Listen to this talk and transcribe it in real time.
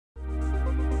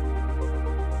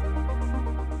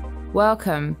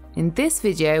Welcome! In this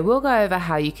video, we'll go over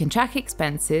how you can track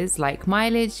expenses like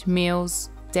mileage,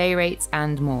 meals, day rates,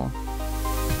 and more.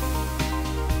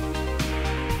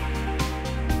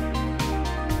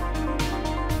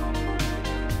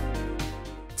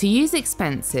 To use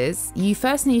expenses, you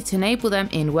first need to enable them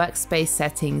in Workspace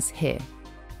settings here.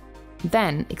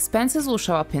 Then, expenses will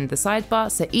show up in the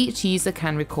sidebar so each user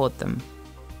can record them.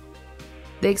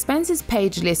 The expenses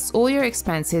page lists all your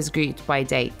expenses grouped by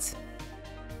date.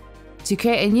 To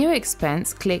create a new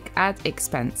expense, click Add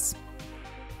Expense.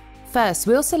 First,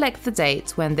 we'll select the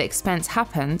date when the expense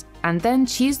happened and then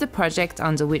choose the project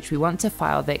under which we want to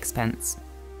file the expense.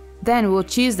 Then we'll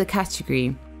choose the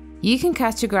category. You can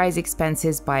categorize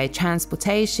expenses by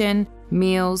transportation,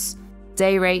 meals,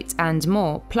 day rate, and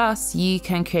more, plus you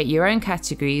can create your own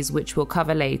categories which we'll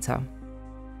cover later.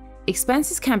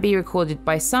 Expenses can be recorded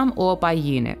by sum or by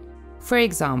unit. For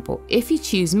example, if you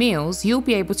choose meals, you'll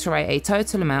be able to write a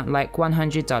total amount like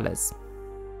 $100.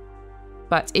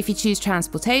 But if you choose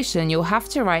transportation, you'll have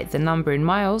to write the number in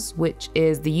miles, which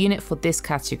is the unit for this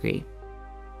category.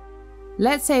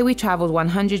 Let's say we traveled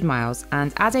 100 miles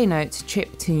and add a note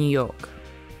trip to New York.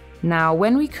 Now,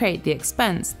 when we create the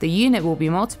expense, the unit will be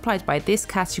multiplied by this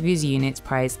category's unit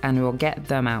price and we'll get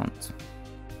the amount.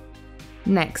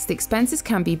 Next, expenses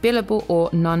can be billable or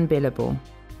non-billable.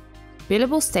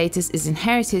 Billable status is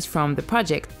inherited from the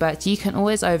project, but you can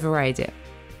always override it.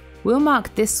 We'll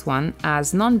mark this one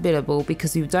as non-billable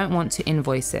because we don't want to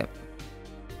invoice it.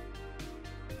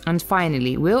 And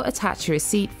finally, we'll attach a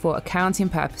receipt for accounting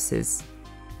purposes.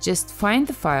 Just find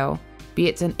the file, be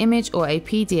it an image or a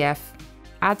PDF,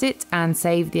 add it and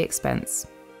save the expense.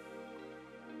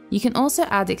 You can also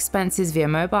add expenses via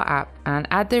mobile app and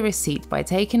add the receipt by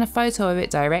taking a photo of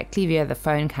it directly via the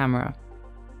phone camera.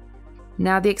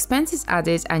 Now the expense is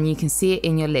added and you can see it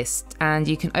in your list, and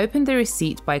you can open the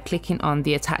receipt by clicking on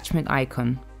the attachment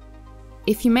icon.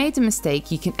 If you made a mistake,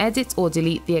 you can edit or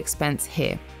delete the expense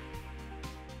here.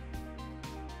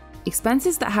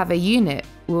 Expenses that have a unit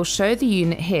will show the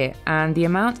unit here and the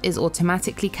amount is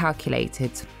automatically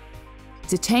calculated.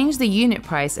 To change the unit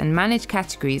price and manage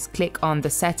categories, click on the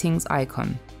settings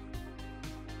icon.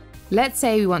 Let's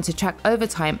say we want to track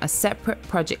overtime as separate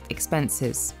project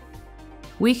expenses.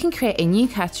 We can create a new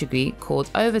category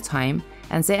called overtime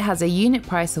and say it has a unit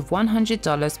price of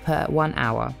 $100 per 1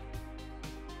 hour.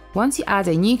 Once you add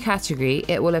a new category,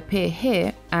 it will appear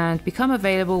here and become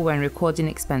available when recording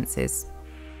expenses.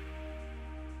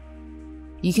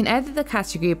 You can edit the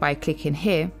category by clicking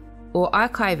here or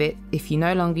archive it if you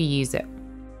no longer use it.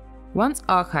 Once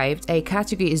archived, a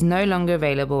category is no longer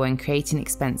available when creating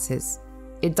expenses.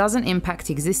 It doesn't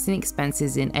impact existing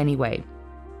expenses in any way.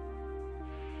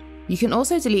 You can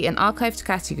also delete an archived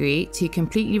category to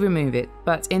completely remove it,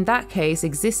 but in that case,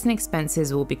 existing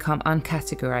expenses will become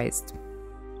uncategorized.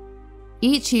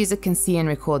 Each user can see and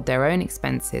record their own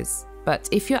expenses, but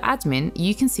if you're admin,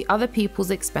 you can see other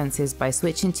people's expenses by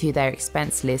switching to their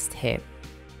expense list here.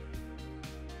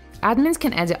 Admins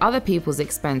can edit other people's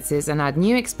expenses and add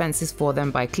new expenses for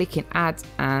them by clicking Add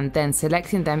and then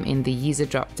selecting them in the User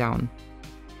drop-down.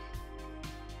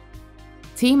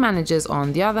 Team managers,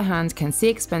 on the other hand, can see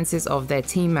expenses of their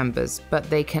team members, but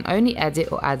they can only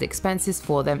edit or add expenses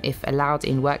for them if allowed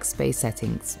in Workspace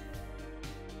settings.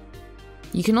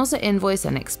 You can also invoice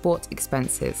and export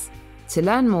expenses. To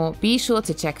learn more, be sure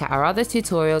to check out our other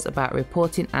tutorials about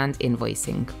reporting and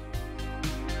invoicing.